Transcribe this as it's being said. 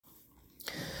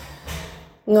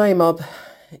Hi, Mob.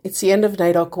 It's the end of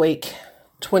NAIDOC week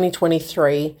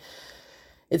 2023.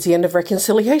 It's the end of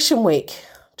Reconciliation week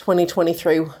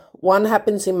 2023. One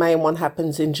happens in May and one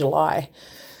happens in July.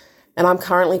 And I'm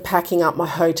currently packing up my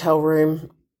hotel room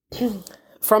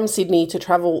from Sydney to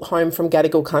travel home from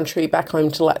Gadigal country back home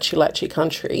to Latchi Latchi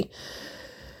country.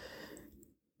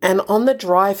 And on the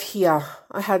drive here,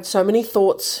 I had so many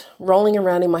thoughts rolling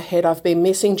around in my head. I've been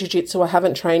missing jiu-jitsu. I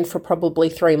haven't trained for probably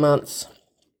 3 months.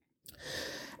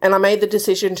 And I made the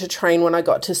decision to train when I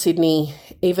got to Sydney,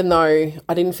 even though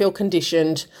I didn't feel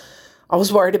conditioned. I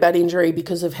was worried about injury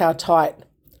because of how tight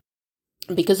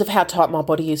my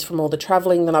body is from all the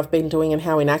traveling that I've been doing and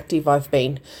how inactive I've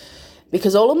been.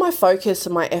 Because all of my focus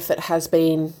and my effort has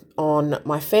been on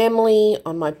my family,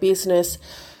 on my business.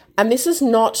 And this is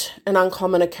not an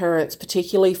uncommon occurrence,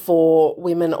 particularly for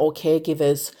women or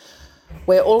caregivers,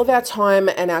 where all of our time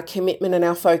and our commitment and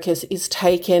our focus is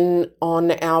taken on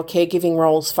our caregiving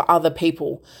roles for other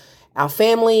people, our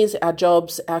families, our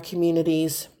jobs, our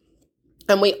communities.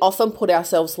 And we often put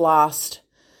ourselves last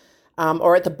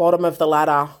or at the bottom of the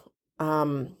ladder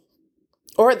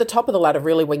or at the top of the ladder,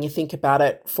 really, when you think about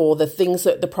it, for the things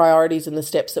the priorities and the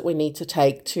steps that we need to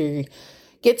take to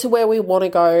get to where we want to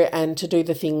go and to do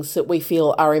the things that we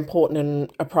feel are important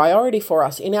and a priority for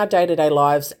us in our day-to-day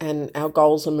lives and our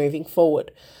goals are moving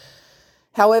forward.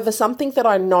 However, something that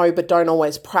I know but don't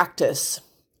always practice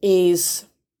is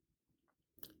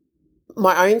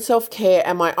my own self-care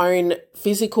and my own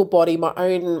physical body, my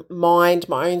own mind,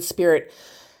 my own spirit,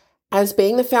 as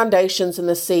being the foundations and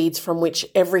the seeds from which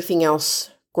everything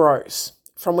else grows,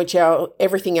 from which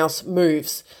everything else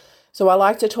moves. So I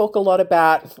like to talk a lot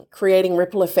about creating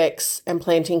ripple effects and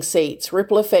planting seeds.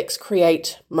 Ripple effects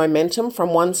create momentum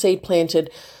from one seed planted,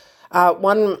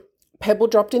 one pebble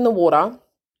dropped in the water.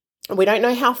 We don't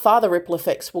know how far the ripple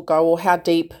effects will go or how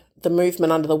deep the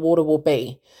movement under the water will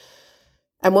be.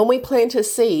 And when we plant a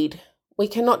seed, we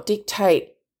cannot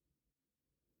dictate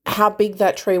how big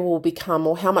that tree will become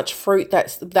or how much fruit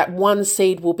that one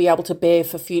seed will be able to bear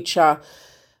for future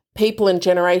people and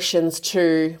generations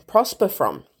to prosper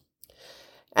from.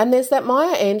 And there's that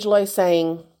Maya Angelou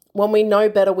saying, when we know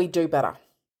better, we do better.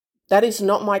 That is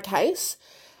not my case.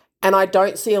 And I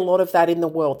don't see a lot of that in the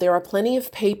world. There are plenty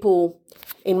of people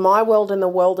in my world and the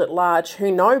world at large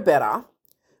who know better,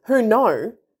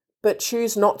 but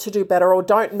choose not to do better or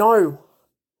don't know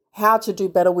how to do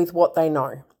better with what they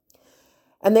know.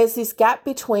 And there's this gap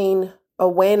between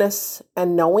awareness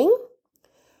and knowing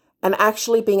and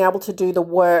actually being able to do the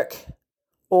work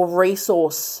or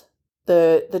resource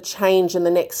the change and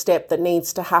the next step that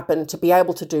needs to happen to be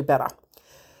able to do better.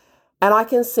 And I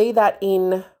can see that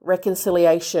in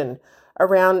reconciliation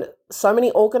around so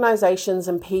many organizations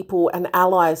and people and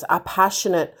allies are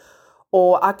passionate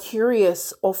or are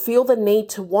curious or feel the need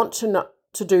to want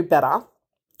to do better.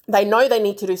 They know they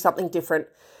need to do something different,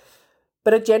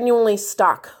 but are genuinely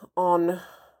stuck on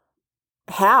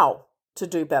how to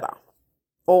do better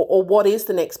or what is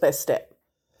the next best step.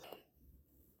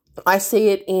 I see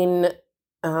it in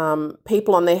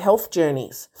people on their health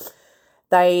journeys,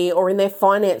 or in their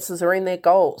finances or in their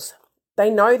goals. They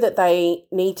know that they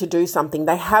need to do something.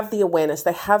 They have the awareness,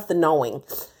 they have the knowing,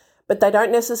 but they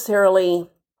don't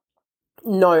necessarily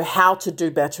know how to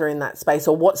do better in that space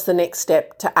or what's the next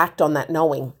step to act on that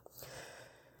knowing.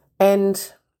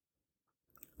 And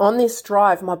on this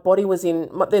drive, my body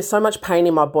there's so much pain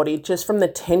in my body just from the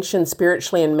tension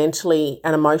spiritually and mentally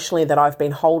and emotionally that I've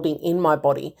been holding in my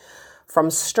body,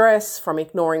 from stress, from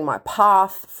ignoring my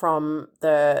path, from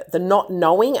the not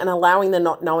knowing and allowing the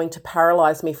not knowing to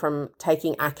paralyze me from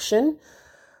taking action,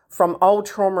 from old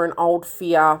trauma and old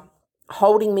fear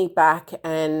holding me back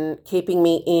and keeping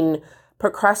me in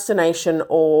procrastination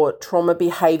or trauma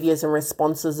behaviors and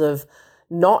responses of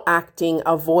not acting,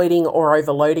 avoiding, or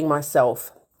overloading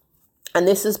myself. And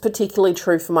this is particularly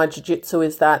true for my jiu-jitsu,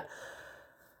 is that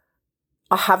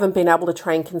I haven't been able to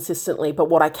train consistently, but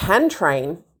what I can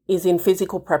train is in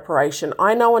physical preparation.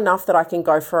 I know enough that I can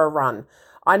go for a run.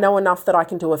 I know enough that I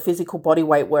can do a physical body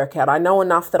weight workout. I know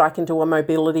enough that I can do a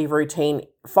mobility routine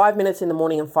 5 minutes in the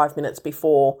morning and 5 minutes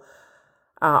before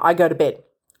I go to bed.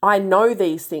 I know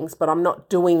these things, but I'm not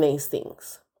doing these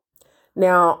things.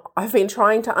 Now, I've been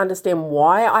trying to understand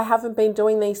why I haven't been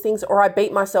doing these things, or I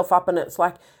beat myself up and it's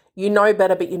like, you know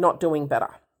better, but you're not doing better.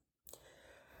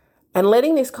 And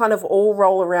letting this kind of all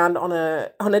roll around on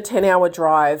a 10-hour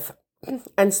drive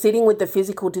and sitting with the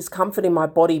physical discomfort in my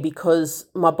body because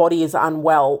my body is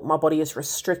unwell, my body is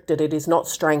restricted, it is not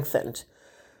strengthened.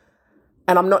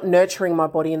 And I'm not nurturing my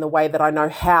body in the way that I know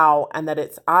how and that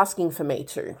it's asking for me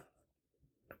to.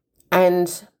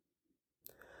 And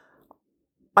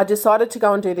I decided to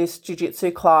go and do this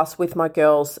jiu-jitsu class with my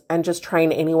girls and just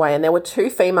train anyway. And there were two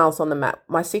females on the mat,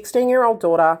 my 16-year-old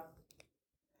daughter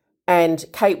and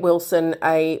Kate Wilson,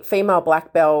 a female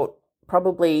black belt,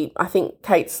 probably, I think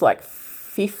Kate's like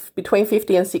between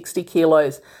 50 and 60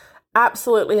 kilos.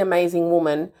 Absolutely amazing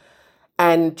woman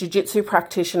and jiu-jitsu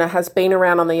practitioner, has been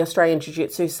around on the Australian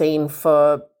jiu-jitsu scene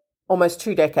for almost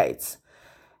 2 decades.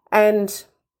 And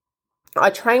I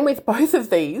train with both of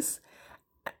these,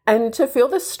 and to feel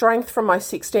the strength from my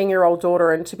 16-year-old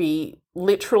daughter and to be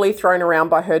literally thrown around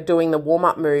by her doing the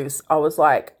warm-up moves, I was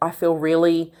like, I feel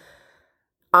really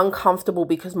uncomfortable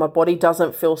because my body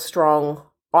doesn't feel strong.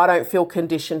 I don't feel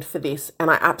conditioned for this, and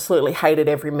I absolutely hated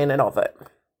every minute of it.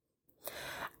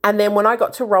 And then when I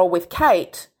got to roll with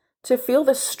Kate, to feel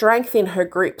the strength in her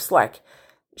grips, like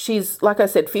she's, like I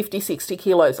said, 50, 60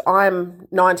 kilos. I'm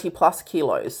 90 plus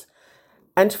kilos.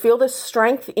 And to feel the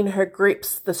strength in her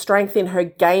grips, the strength in her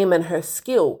game and her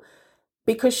skill,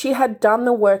 because she had done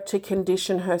the work to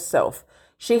condition herself.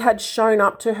 She had shown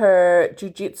up to her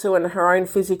jiu-jitsu and her own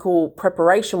physical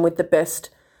preparation with the best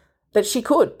that she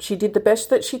could. She did the best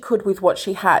that she could with what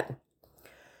she had.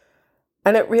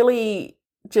 And it really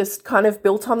just kind of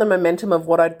built on the momentum of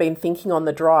what I'd been thinking on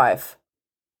the drive.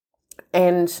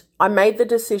 And I made the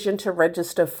decision to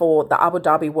register for the Abu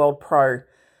Dhabi World Pro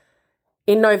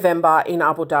in November in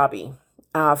Abu Dhabi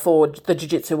for the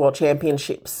Jiu-Jitsu World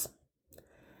Championships.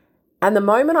 And the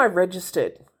moment I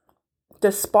registered,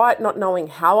 despite not knowing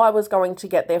how I was going to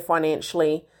get there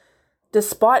financially,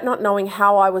 despite not knowing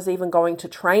how I was even going to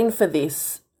train for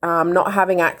this, not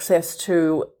having access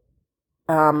to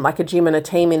like a gym and a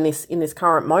team in this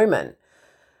current moment,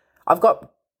 I've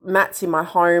got mats in my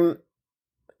home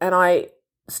and I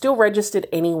still registered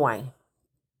anyway,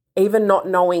 even not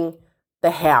knowing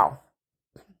the how.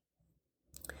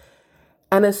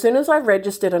 And as soon as I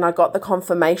registered and I got the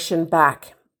confirmation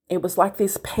back, it was like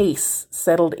this peace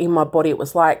settled in my body. It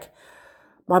was like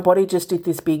my body just did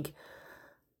this big,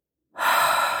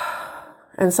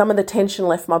 and some of the tension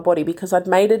left my body because I'd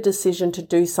made a decision to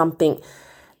do something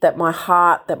that my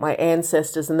heart, that my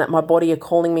ancestors, and that my body are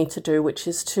calling me to do, which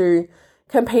is to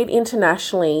compete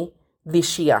internationally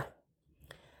this year.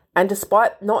 And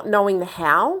despite not knowing the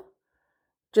how,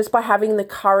 just by having the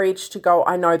courage to go,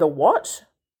 I know the what,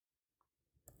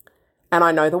 and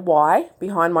I know the why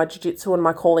behind my jiu-jitsu and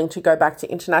my calling to go back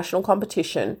to international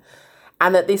competition,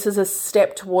 and that this is a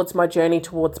step towards my journey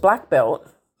towards black belt,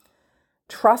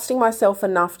 trusting myself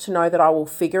enough to know that I will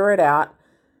figure it out,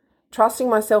 trusting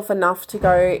myself enough to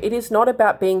go, it is not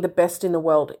about being the best in the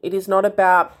world. It is not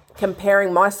about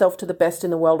comparing myself to the best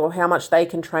in the world or how much they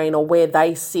can train or where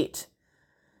they sit.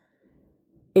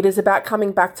 It is about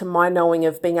coming back to my knowing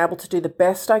of being able to do the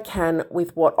best I can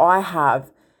with what I have.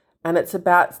 And it's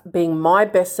about being my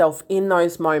best self in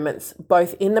those moments,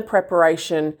 both in the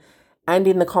preparation and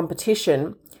in the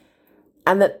competition.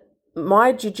 And that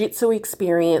my jiu-jitsu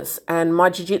experience and my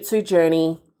jiu-jitsu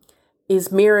journey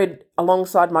is mirrored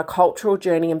alongside my cultural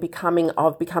journey and becoming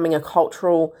a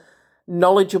cultural,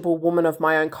 knowledgeable woman of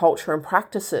my own culture and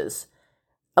practices,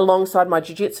 alongside my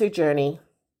jiu-jitsu journey,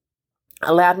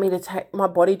 allowed me to take, my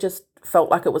body just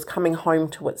felt like it was coming home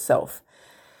to itself.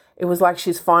 It was like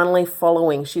she's finally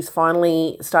following. She's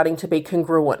finally starting to be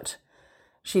congruent.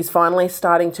 She's finally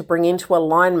starting to bring into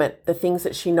alignment the things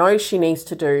that she knows she needs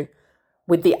to do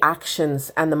with the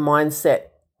actions and the mindset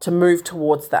to move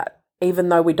towards that, even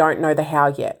though we don't know the how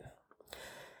yet.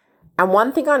 And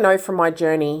one thing I know from my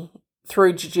journey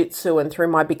through jiu-jitsu and through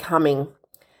my becoming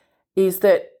is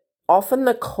that often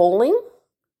the calling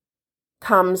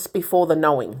comes before the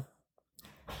knowing.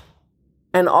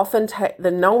 And often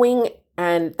the knowing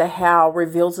and the how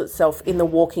reveals itself in the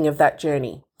walking of that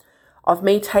journey, of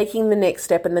me taking the next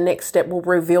step, and the next step will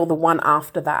reveal the one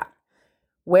after that.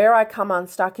 Where I come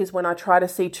unstuck is when I try to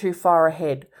see too far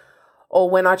ahead, or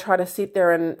when I try to sit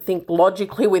there and think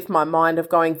logically with my mind of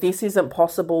going, this isn't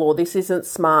possible or this isn't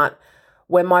smart,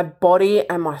 when my body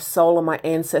and my soul and my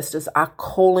ancestors are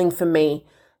calling for me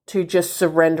to just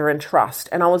surrender and trust.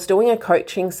 And I was doing a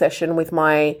coaching session with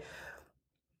my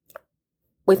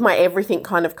everything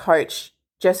kind of coach,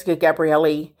 Jessica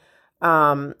Gabrielli,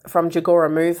 from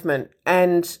Jagora Movement.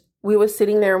 And we were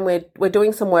sitting there and we're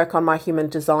doing some work on my human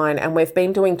design, and we've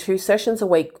been doing 2 sessions a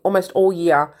week almost all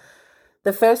year.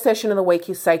 The first session of the week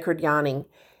is sacred yarning.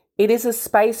 It is a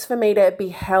space for me to be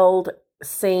held,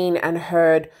 seen and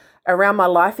heard around my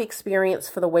life experience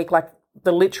for the week, like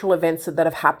the literal events that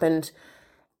have happened,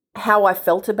 how I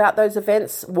felt about those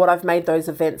events, what I've made those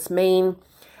events mean,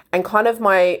 and kind of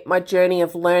my journey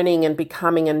of learning and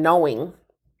becoming and knowing,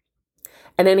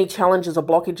 and any challenges or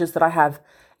blockages that I have.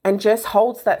 And Jess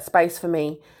holds that space for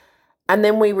me. And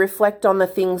then we reflect on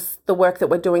the work that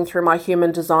we're doing through my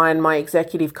human design, my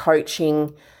executive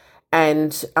coaching,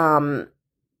 and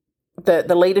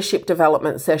the leadership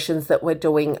development sessions that we're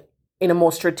doing in a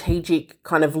more strategic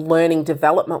kind of learning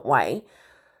development way.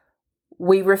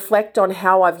 We reflect on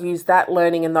how I've used that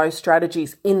learning and those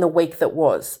strategies in the week that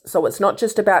was. So it's not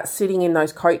just about sitting in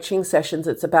those coaching sessions,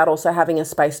 it's about also having a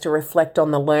space to reflect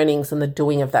on the learnings and the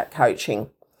doing of that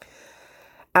coaching.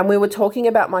 And we were talking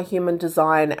about my human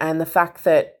design and the fact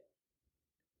that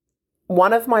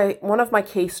one of my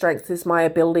key strengths is my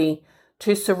ability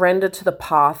to surrender to the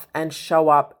path and show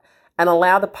up and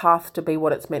allow the path to be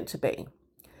what it's meant to be.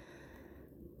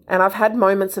 And I've had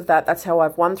moments of that. That's how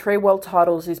I've won 3 world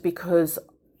titles, is because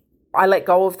I let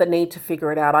go of the need to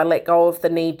figure it out. I let go of the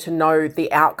need to know the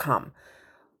outcome.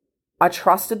 I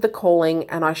trusted the calling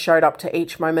and I showed up to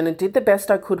each moment and did the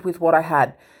best I could with what I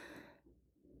had.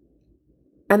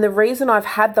 And the reason I've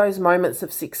had those moments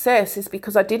of success is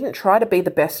because I didn't try to be the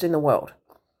best in the world.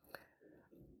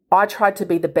 I tried to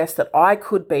be the best that I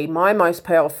could be, my most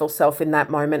powerful self in that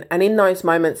moment. And in those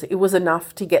moments, it was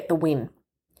enough to get the win.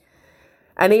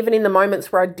 And even in the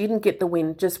moments where I didn't get the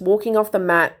win, just walking off the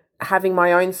mat, having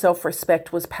my own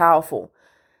self-respect was powerful.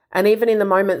 And even in the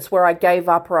moments where I gave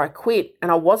up or I quit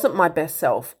and I wasn't my best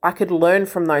self, I could learn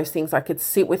from those things. I could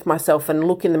sit with myself and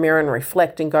look in the mirror and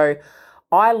reflect and go,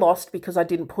 I lost because I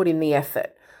didn't put in the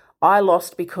effort. I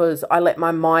lost because I let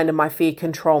my mind and my fear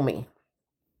control me.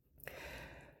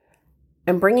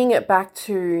 And bringing it back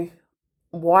to,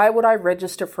 why would I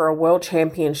register for a world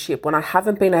championship when I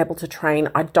haven't been able to train?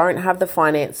 I don't have the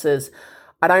finances.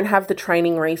 I don't have the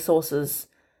training resources.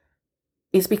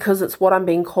 Is because it's what I'm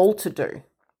being called to do.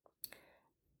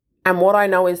 And what I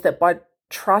know is that by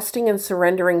trusting and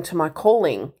surrendering to my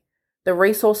calling, the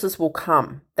resources will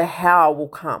come. The how will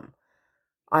come.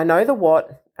 I know the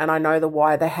what and I know the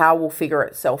why. The how will figure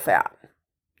itself out.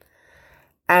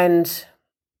 And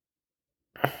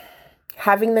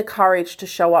having the courage to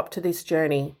show up to this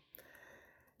journey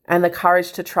and the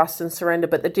courage to trust and surrender.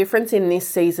 But the difference in this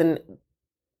season,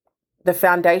 the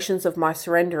foundations of my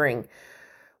surrendering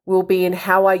will be in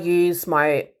how I use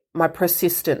my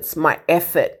persistence, my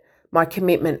effort, my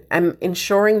commitment, and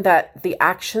ensuring that the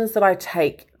actions that I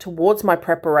take towards my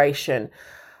preparation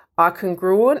are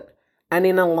congruent and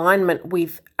in alignment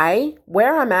with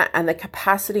where I'm at and the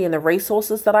capacity and the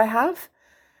resources that I have,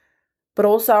 but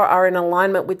also are in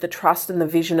alignment with the trust and the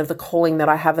vision of the calling that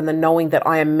I have and the knowing that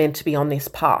I am meant to be on this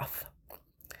path.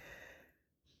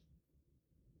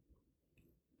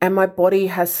 And my body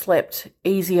has slept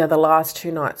easier the last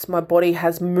 2 nights. My body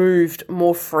has moved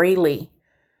more freely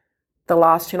the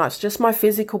last 2 nights, just my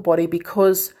physical body,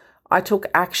 because I took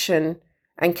action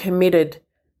and committed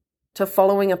to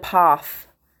following a path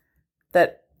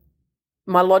that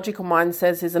my logical mind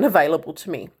says isn't available to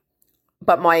me.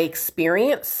 But my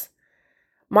experience,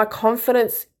 my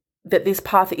confidence that this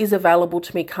path is available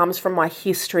to me comes from my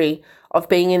history of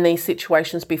being in these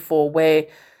situations before, where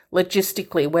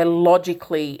logistically, where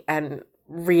logically and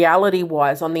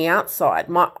reality-wise on the outside,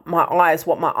 my eyes,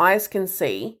 what my eyes can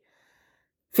see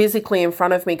physically in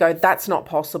front of me go, that's not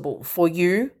possible for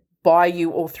you, by you,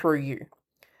 or through you.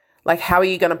 Like, how are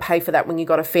you going to pay for that when you've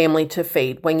got a family to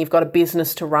feed, when you've got a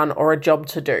business to run or a job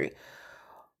to do,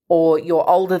 or you're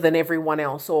older than everyone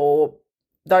else, or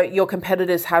though your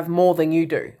competitors have more than you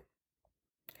do?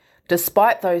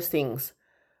 Despite those things,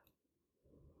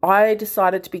 I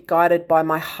decided to be guided by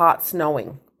my heart's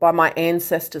knowing, by my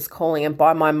ancestors' calling, and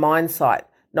by my mind sight,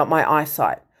 not my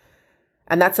eyesight.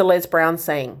 And that's a Les Brown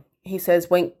saying. He says,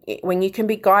 when you can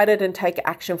be guided and take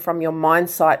action from your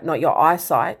mind sight, not your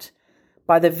eyesight,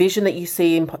 by the vision that you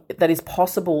see that is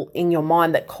possible in your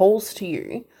mind that calls to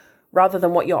you, rather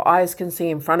than what your eyes can see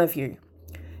in front of you,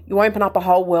 you open up a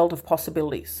whole world of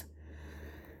possibilities.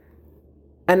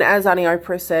 And as Annie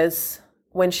Oprah says,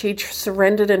 when she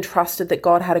surrendered and trusted that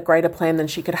God had a greater plan than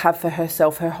she could have for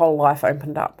herself, her whole life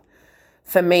opened up.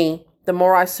 For me, the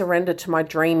more I surrendered to my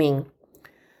dreaming,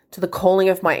 to the calling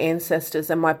of my ancestors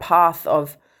and my path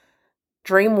of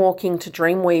dream walking to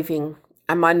dream weaving,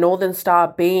 and my Northern Star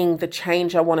being the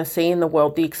change I want to see in the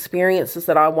world, the experiences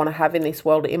that I want to have in this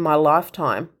world in my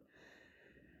lifetime,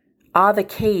 are the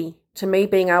key to me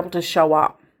being able to show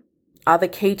up, are the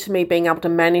key to me being able to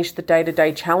manage the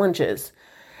day-to-day challenges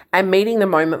and meeting the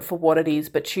moment for what it is,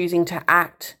 but choosing to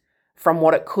act from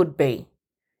what it could be.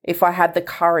 If I had the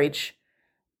courage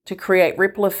to create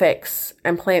ripple effects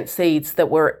and plant seeds that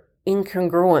were in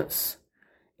congruence,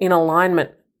 in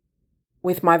alignment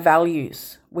with my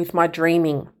values, with my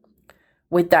dreaming,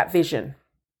 with that vision.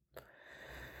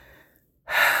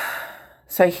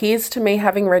 So here's to me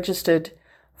having registered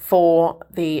for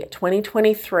the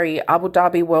 2023 Abu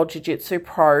Dhabi World Jiu-Jitsu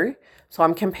Pro. So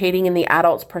I'm competing in the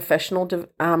adults professional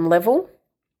level,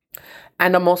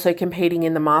 and I'm also competing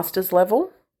in the masters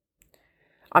level.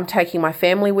 I'm taking my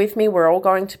family with me. We're all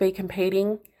going to be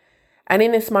competing. And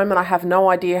in this moment, I have no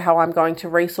idea how I'm going to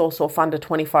resource or fund a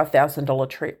 $25,000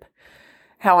 trip,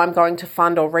 how I'm going to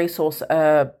fund or resource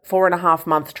a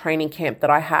 4.5-month training camp that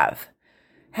I have,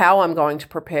 how I'm going to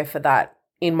prepare for that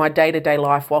in my day-to-day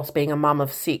life whilst being a mum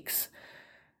of 6,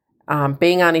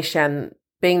 being Anishan,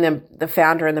 being the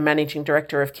founder and the managing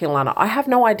director of Kilana. I have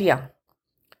no idea.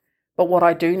 But what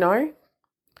I do know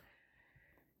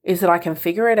is that I can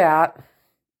figure it out,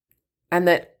 and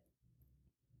that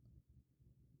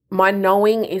my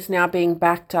knowing is now being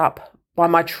backed up by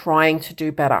my trying to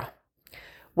do better.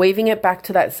 Weaving it back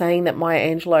to that saying that Maya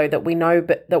Angelou,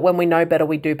 that when we know better,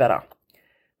 we do better.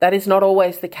 That is not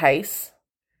always the case,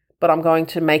 but I'm going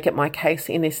to make it my case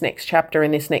in this next chapter,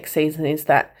 in this next season, is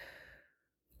that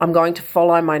I'm going to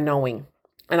follow my knowing,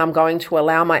 and I'm going to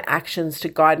allow my actions to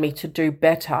guide me to do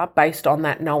better based on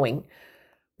that knowing,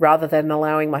 rather than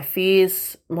allowing my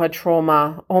fears, my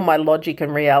trauma, or my logic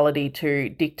and reality to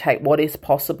dictate what is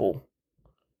possible,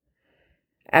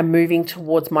 and moving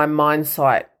towards my mind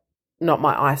sight, not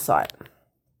my eyesight.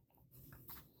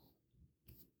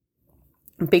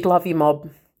 Big love you,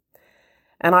 mob.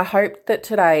 And I hope that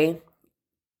today,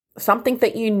 something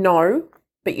that you know,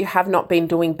 but you have not been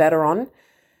doing better on,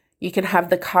 you can have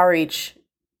the courage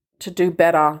to do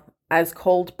better as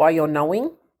called by your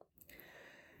knowing.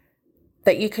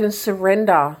 That you can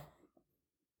surrender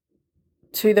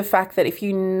to the fact that if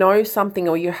you know something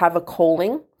or you have a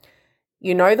calling,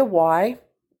 you know the why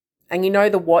and you know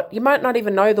the what. You might not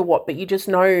even know the what, but you just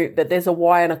know that there's a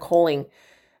why and a calling.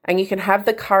 And you can have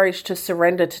the courage to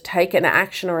surrender, to take an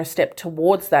action or a step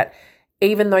towards that,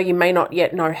 even though you may not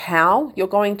yet know how you're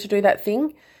going to do that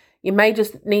thing. You may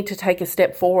just need to take a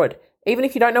step forward. Even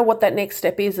if you don't know what that next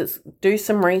step is, do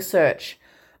some research.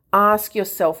 Ask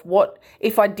yourself,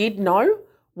 if I did know,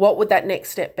 what would that next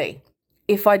step be?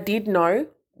 If I did know,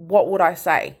 what would I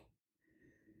say?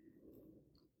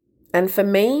 And for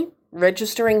me,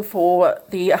 registering for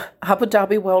the Abu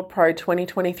Dhabi World Pro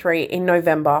 2023 in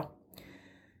November,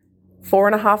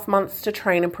 4.5 months to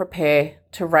train and prepare,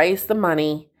 to raise the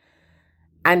money,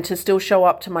 and to still show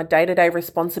up to my day-to-day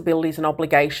responsibilities and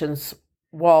obligations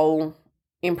while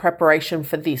in preparation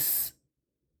for this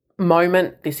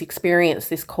moment, this experience,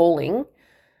 this calling.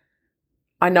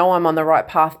 I know I'm on the right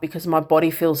path because my body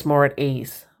feels more at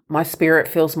ease. My spirit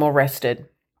feels more rested.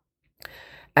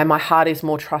 And my heart is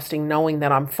more trusting, knowing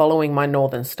that I'm following my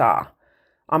Northern Star.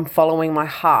 I'm following my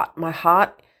heart. My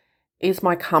heart is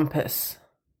my compass.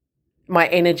 My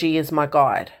energy is my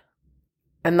guide.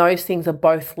 And those things are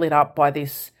both lit up by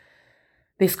this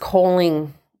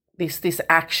calling, this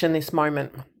action, this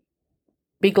moment.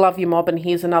 Big love you, mob, and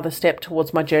here's another step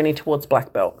towards my journey towards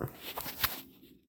black belt.